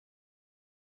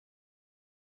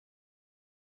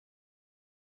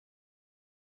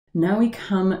Now we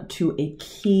come to a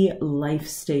key life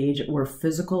stage where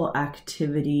physical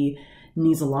activity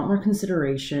needs a lot more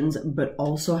considerations, but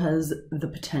also has the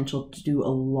potential to do a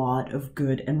lot of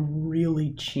good and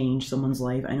really change someone's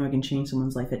life. I know I can change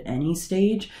someone's life at any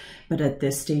stage, but at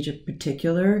this stage in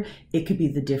particular, it could be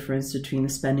the difference between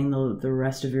spending the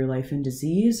rest of your life in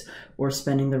disease or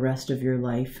spending the rest of your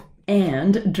life.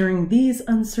 And during these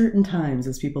uncertain times,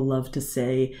 as people love to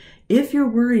say, if you're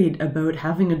worried about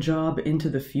having a job into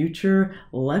the future,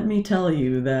 let me tell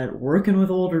you that working with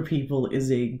older people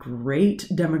is a great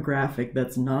demographic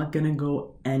that's not going to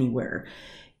go anywhere.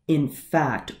 In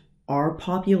fact, our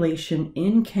population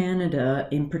in Canada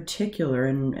in particular,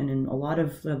 and in a lot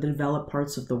of the developed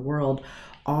parts of the world,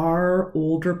 our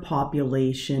older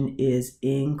population is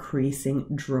increasing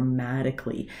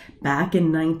dramatically. Back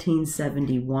in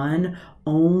 1971,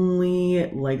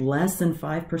 only like less than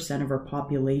 5% of our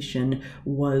population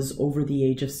was over the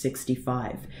age of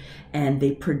 65. And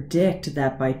they predict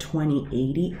that by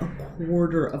 2080, a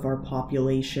quarter of our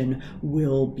population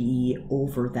will be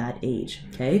over that age,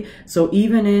 okay? So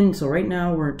right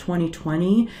now we're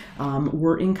 2020,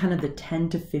 we're in kind of the 10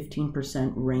 to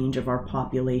 15% range of our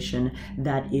population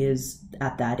that is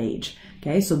at that age,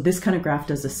 okay? So this kind of graph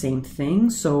does the same thing.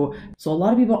 So a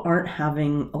lot of people aren't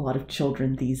having a lot of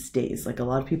children these days. Like a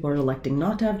lot of people are electing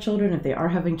not to have children. If they are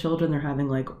having children, they're having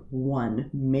like one,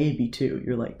 maybe two.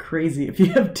 You're like crazy if you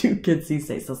have 2 kids these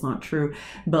days. That's not true.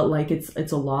 But like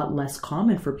it's a lot less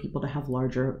common for people to have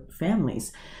larger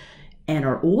families. And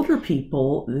our older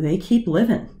people, they keep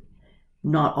living.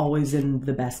 Not always in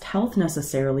the best health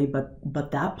necessarily, but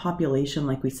that population,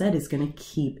 like we said, is going to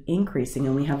keep increasing,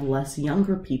 and we have less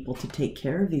younger people to take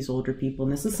care of these older people.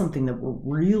 And this is something that we're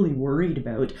really worried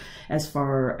about as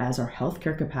far as our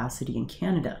healthcare capacity in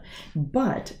Canada.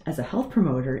 But as a health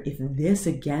promoter, if this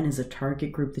again is a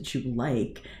target group that you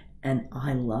like, and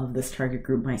I love this target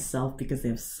group myself because they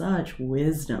have such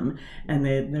wisdom, and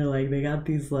they got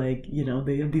these like, you know,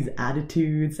 they have these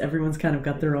attitudes. Everyone's kind of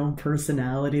got their own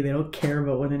personality. They don't care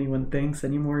about what anyone thinks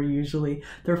anymore usually.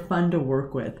 They're fun to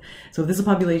work with. So if this is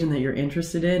a population that you're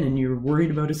interested in and you're worried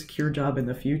about a secure job in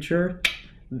the future,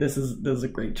 this is a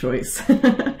great choice.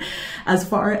 As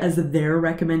far as their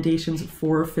recommendations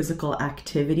for physical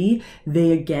activity,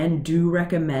 they again do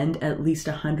recommend at least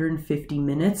 150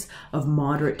 minutes of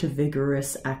moderate to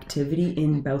vigorous activity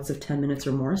in bouts of 10 minutes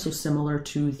or more, so similar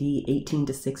to the 18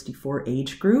 to 64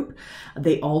 age group.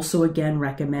 They also again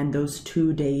recommend those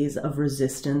 2 days of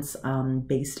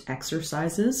resistance-based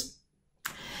exercises.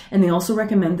 And they also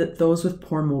recommend that those with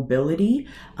poor mobility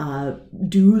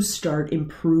do start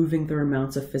improving their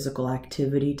amounts of physical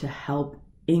activity to help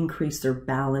increase their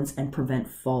balance and prevent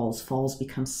falls. Falls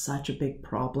become such a big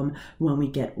problem when we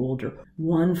get older.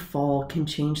 One fall can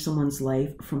change someone's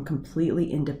life from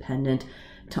completely independent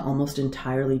to almost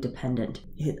entirely dependent.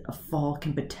 A fall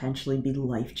can potentially be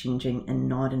life-changing and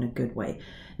not in a good way.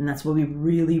 And that's why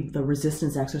the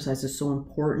resistance exercise is so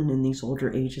important in these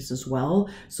older ages as well,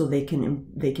 so they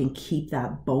can keep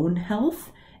that bone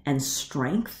health and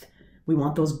strength. We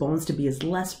want those bones to be as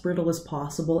less brittle as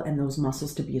possible and those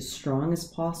muscles to be as strong as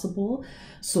possible,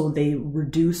 so they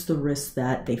reduce the risk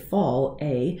that they fall,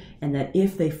 and that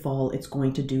if they fall, it's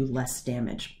going to do less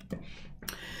damage.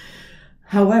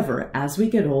 However, as we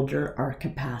get older, our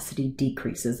capacity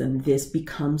decreases, and this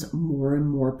becomes more and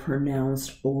more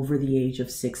pronounced over the age of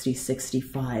 60,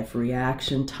 65.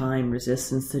 Reaction time,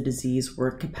 resistance to disease,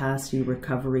 work capacity,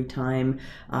 recovery time,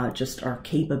 just our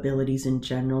capabilities in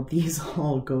general, these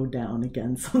all go down.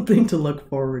 Again, something to look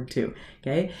forward to,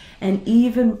 okay? And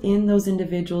even in those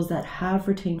individuals that have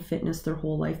retained fitness their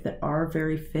whole life, that are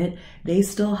very fit, they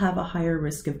still have a higher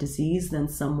risk of disease than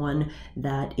someone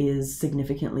that is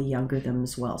significantly younger than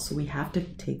as well. So we have to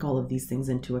take all of these things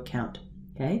into account,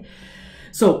 okay?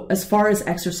 So as far as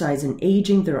exercise and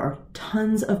aging, there are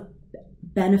tons of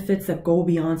benefits that go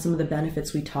beyond some of the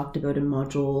benefits we talked about in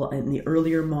the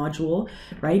earlier module,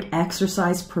 right?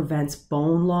 Exercise prevents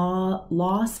bone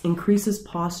loss, increases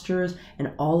postures,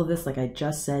 and all of this, like I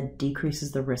just said,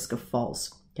 decreases the risk of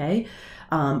falls. Okay,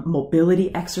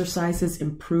 mobility exercises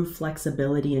improve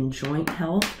flexibility and joint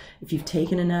health. If you've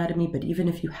taken anatomy, but even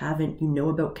if you haven't, you know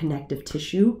about connective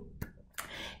tissue.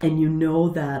 And you know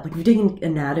that, like if you're taking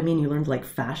anatomy and you learned like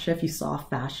fascia, if you saw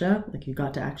fascia, like you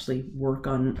got to actually work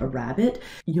on a rabbit,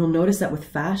 you'll notice that with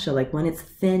fascia, like when it's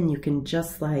thin, you can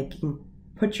just like, you can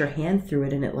put your hand through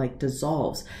it and it like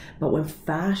dissolves. But when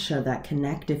fascia, that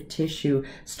connective tissue,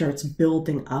 starts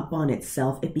building up on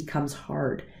itself, it becomes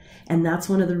hard. And that's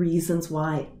one of the reasons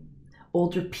why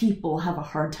Older people have a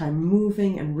hard time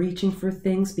moving and reaching for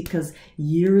things because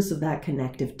years of that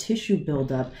connective tissue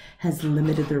buildup has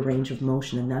limited their range of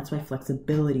motion. And that's why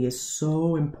flexibility is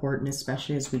so important,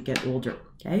 especially as we get older.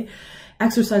 Okay.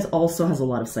 Exercise also has a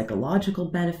lot of psychological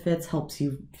benefits, helps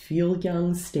you feel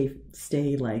young,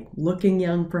 stay like looking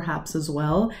young perhaps as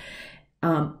well.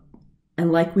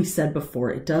 And like we said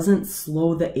before, it doesn't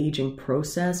slow the aging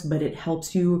process, but it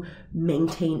helps you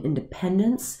maintain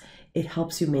independence. It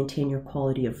helps you maintain your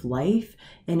quality of life,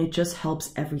 and it just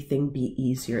helps everything be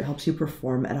easier. It helps you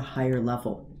perform at a higher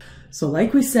level. So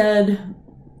like we said,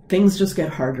 things just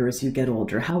get harder as you get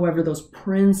older. However, those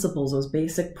principles, those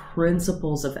basic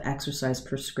principles of exercise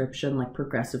prescription, like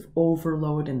progressive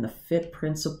overload and the FIT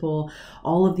principle,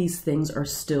 all of these things are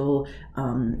still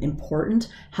important.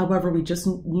 However, we just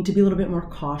need to be a little bit more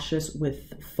cautious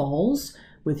with falls,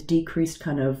 with decreased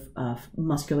kind of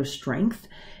muscular strength,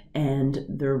 and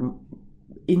their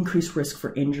increased risk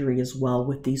for injury as well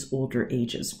with these older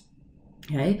ages.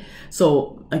 Okay,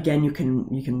 so again, you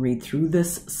can read through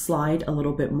this slide a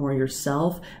little bit more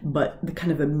yourself, but the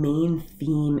kind of a main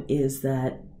theme is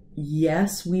that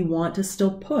yes, we want to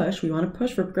still push. We want to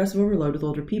push for progressive overload with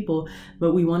older people,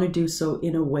 but we want to do so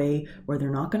in a way where they're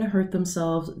not going to hurt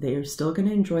themselves. They are still going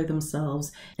to enjoy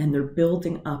themselves, and they're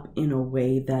building up in a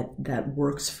way that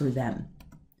works for them.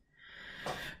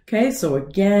 Okay, so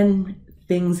again,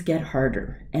 things get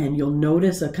harder, and you'll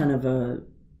notice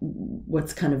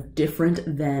what's kind of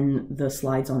different than the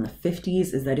slides on the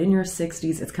 50s is that in your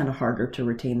 60s, it's kind of harder to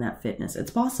retain that fitness.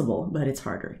 It's possible, but it's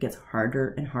harder. It gets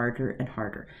harder and harder and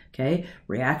harder, okay?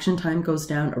 Reaction time goes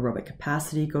down, aerobic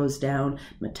capacity goes down,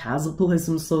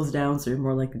 metabolism slows down, so you're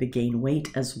more likely to gain weight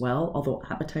as well, although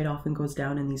appetite often goes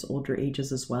down in these older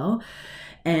ages as well.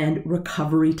 And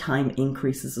recovery time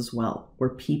increases as well, where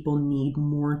people need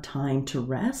more time to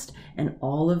rest. And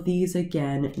all of these,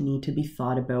 again, need to be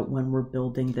thought about when we're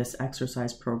building this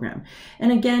exercise program.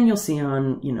 And again, you'll see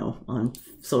on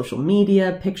social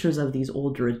media pictures of these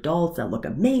older adults that look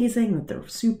amazing, that they're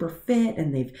super fit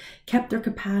and they've kept their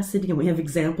capacity. And we have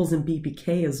examples in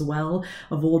BPK as well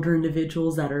of older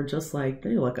individuals that are just like,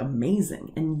 they look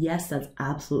amazing. And yes, that's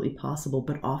absolutely possible.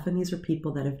 But often these are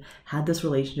people that have had this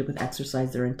relationship with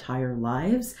exercise their entire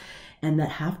lives and that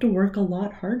have to work a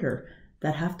lot harder,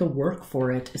 that have to work for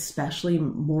it, especially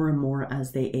more and more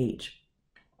as they age.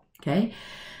 Okay.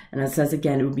 And it says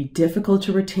again, it would be difficult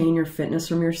to retain your fitness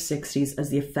from your 60s as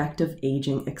the effect of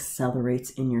aging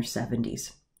accelerates in your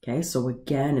 70s. Okay. So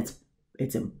again,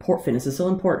 it's important. Fitness is still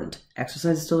important.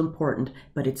 Exercise is still important,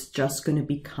 but it's just going to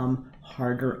become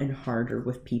harder and harder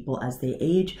with people as they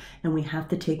age. And we have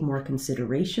to take more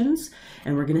considerations,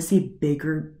 and we're going to see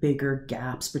bigger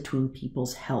gaps between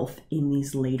people's health in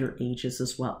these later ages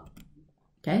as well.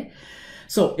 Okay.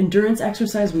 So endurance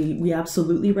exercise, we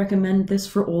absolutely recommend this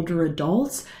for older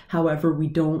adults. However, we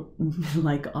don't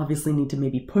obviously need to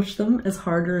maybe push them as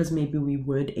harder as maybe we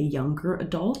would a younger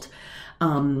adult.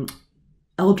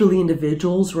 Elderly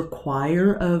individuals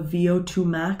require a VO2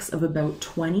 max of about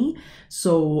 20.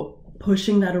 So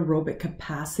pushing that aerobic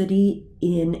capacity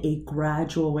in a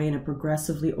gradual way, in a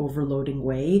progressively overloading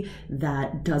way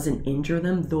that doesn't injure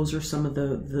them, those are some of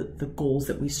the goals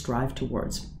that we strive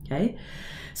towards, okay?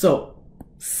 So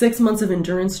 6 months of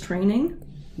endurance training,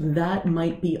 that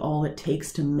might be all it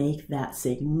takes to make that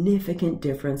significant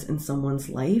difference in someone's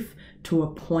life to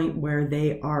a point where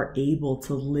they are able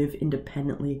to live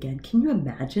independently again. Can you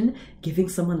imagine giving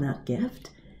someone that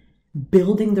gift?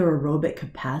 Building their aerobic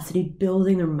capacity,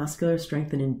 building their muscular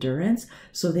strength and endurance,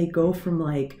 so they go from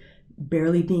like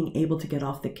barely being able to get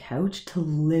off the couch to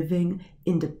living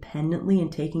independently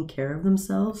and taking care of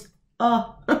themselves.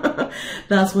 Oh,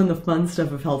 that's when the fun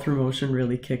stuff of health promotion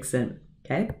really kicks in,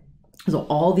 okay? So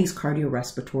all these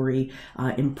cardiorespiratory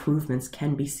improvements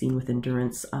can be seen with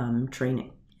endurance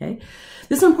training. Okay.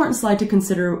 This is an important slide to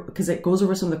consider because it goes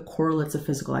over some of the correlates of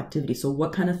physical activity. So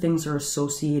what kind of things are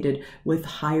associated with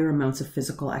higher amounts of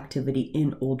physical activity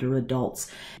in older adults?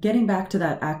 Getting back to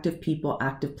that Active People,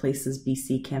 Active Places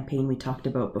BC campaign we talked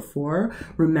about before,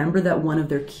 remember that one of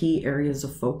their key areas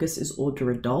of focus is older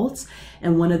adults,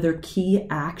 and one of their key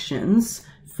actions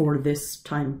for this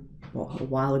time, well, a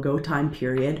while ago time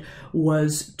period,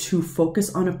 was to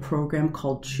focus on a program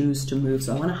called Choose to Move.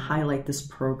 So I want to highlight this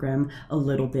program a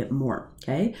little bit more,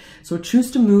 okay? So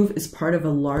Choose to Move is part of a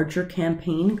larger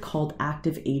campaign called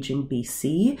Active Aging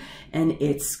BC, and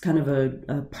it's kind of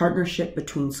a partnership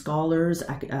between scholars,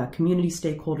 community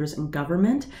stakeholders, and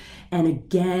government. And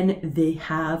again, they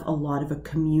have a lot of a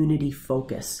community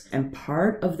focus, and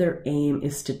part of their aim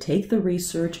is to take the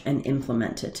research and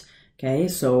implement it. Okay,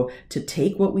 so to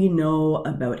take what we know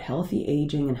about healthy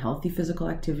aging and healthy physical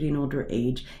activity in older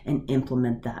age and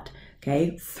implement that,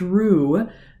 okay, through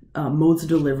modes of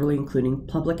delivery, including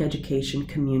public education,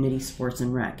 community, sports,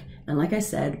 and rec. And like I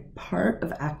said, part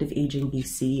of Active Aging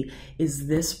BC is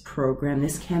this program,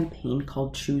 this campaign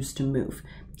called Choose to Move.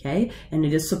 Okay, and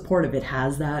it is supportive. It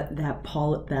has that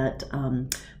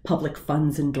public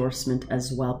funds endorsement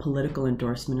as well, political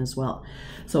endorsement as well.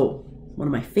 So one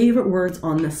of my favorite words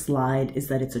on this slide is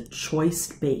that it's a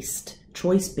choice-based.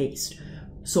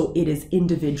 So it is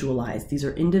individualized. These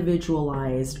are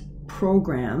individualized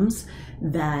programs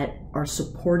that are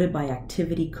supported by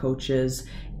activity coaches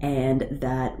and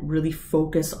that really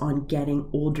focus on getting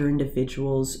older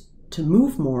individuals to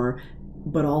move more,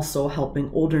 but also helping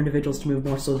older individuals to move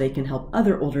more so they can help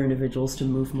other older individuals to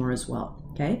move more as well,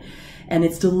 okay? And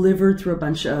it's delivered through a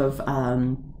bunch of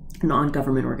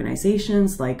non-government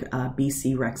organizations like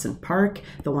BC Recs and Park,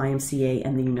 the YMCA,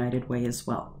 and the United Way as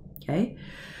well, okay?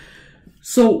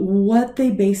 So what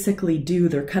they basically do,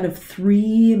 there are kind of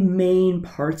three main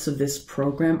parts of this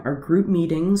program are group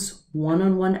meetings,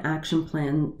 one-on-one action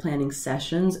planning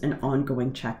sessions, and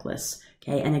ongoing checklists.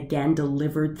 Okay, and again,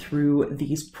 delivered through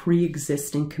these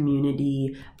pre-existing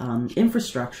community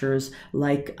infrastructures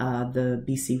like the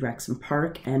BC Recs and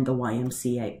Park and the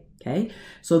YMCA. Okay,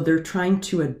 so they're trying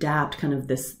to adapt kind of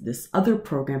this other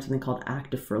program, something called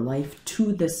Active for Life,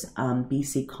 to this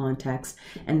BC context,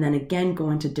 and then again go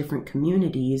into different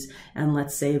communities. And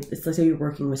let's say you're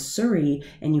working with Surrey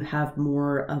and you have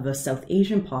more of a South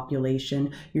Asian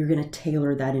population, you're going to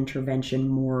tailor that intervention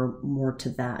more to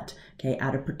that. Okay,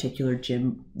 at a particular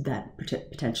gym that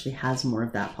potentially has more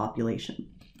of that population.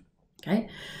 Okay,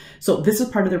 so this is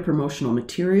part of their promotional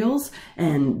materials,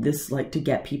 and this like to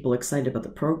get people excited about the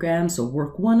program. So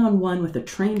work one-on-one with a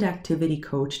trained activity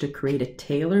coach to create a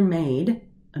tailor-made,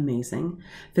 amazing,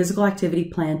 physical activity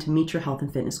plan to meet your health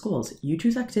and fitness goals. You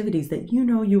choose activities that you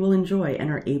know you will enjoy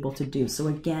and are able to do. So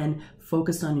again,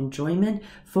 focused on enjoyment,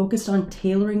 focused on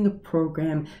tailoring the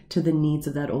program to the needs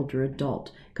of that older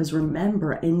adult. Because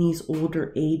remember, in these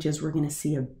older ages, we're going to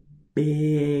see a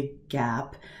big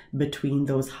gap between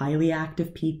those highly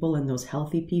active people and those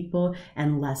healthy people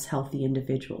and less healthy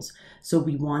individuals. So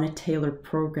we want to tailor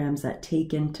programs that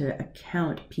take into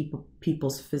account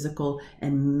people's physical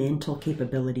and mental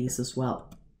capabilities as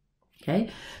well. Okay,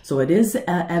 so it is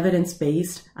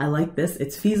evidence-based. I like this.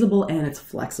 It's feasible and it's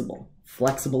flexible.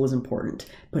 Flexible is important.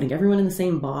 Putting everyone in the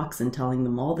same box and telling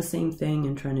them all the same thing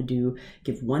and trying to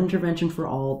give one intervention for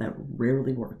all, that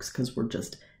rarely works because we're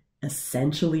just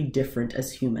essentially different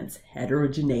as humans.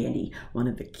 Heterogeneity, one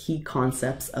of the key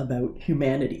concepts about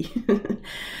humanity.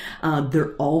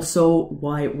 There also,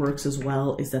 why it works as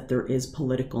well is that there is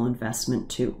political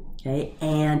investment too. Okay,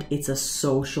 and it's a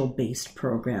social-based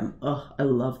program. Oh, I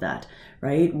love that,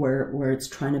 right? Where it's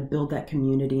trying to build that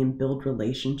community and build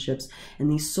relationships.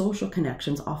 And these social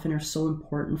connections often are so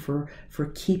important for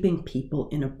keeping people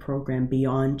in a program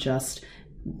beyond just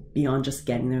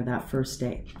getting there that first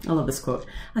day. I love this quote.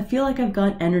 I feel like I've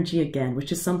got energy again,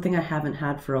 which is something I haven't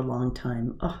had for a long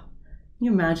time. Oh, can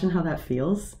you imagine how that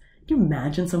feels? Can you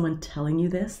imagine someone telling you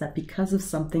this, that because of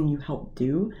something you helped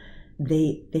do,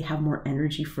 they have more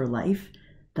energy for life,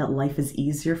 that life is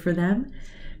easier for them,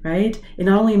 right? It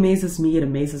not only amazes me, it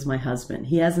amazes my husband.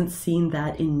 He hasn't seen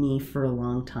that in me for a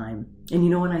long time. And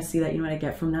you know, when I see that, you know what I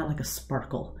get from that? Like a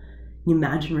sparkle. Can you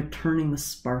imagine returning the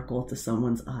sparkle to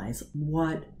someone's eyes?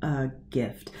 What a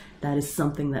gift. That is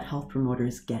something that health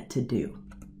promoters get to do.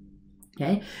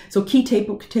 Okay, so key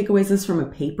takeaways is from a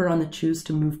paper on the Choose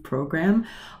to Move program.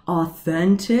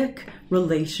 Authentic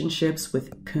relationships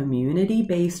with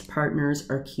community-based partners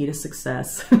are key to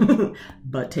success,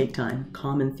 but take time.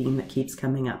 Common theme that keeps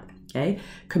coming up. Okay,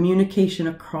 communication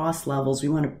across levels. We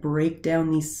want to break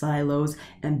down these silos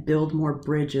and build more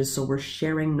bridges so we're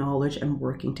sharing knowledge and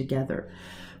working together.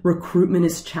 Recruitment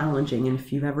is challenging, and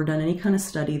if you've ever done any kind of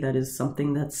study, that is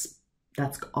something that's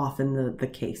often the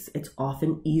case. It's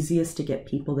often easiest to get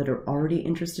people that are already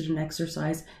interested in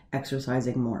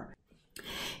exercising more.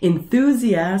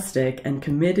 Enthusiastic and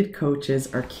committed coaches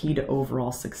are key to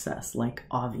overall success. Like,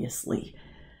 obviously,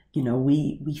 you know,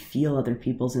 we feel other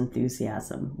people's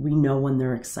enthusiasm. We know when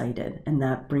they're excited, and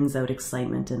that brings out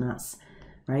excitement in us,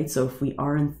 right? So if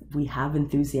we have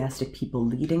enthusiastic people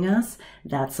leading us,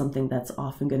 that's something that's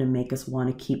often going to make us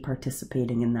want to keep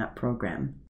participating in that program.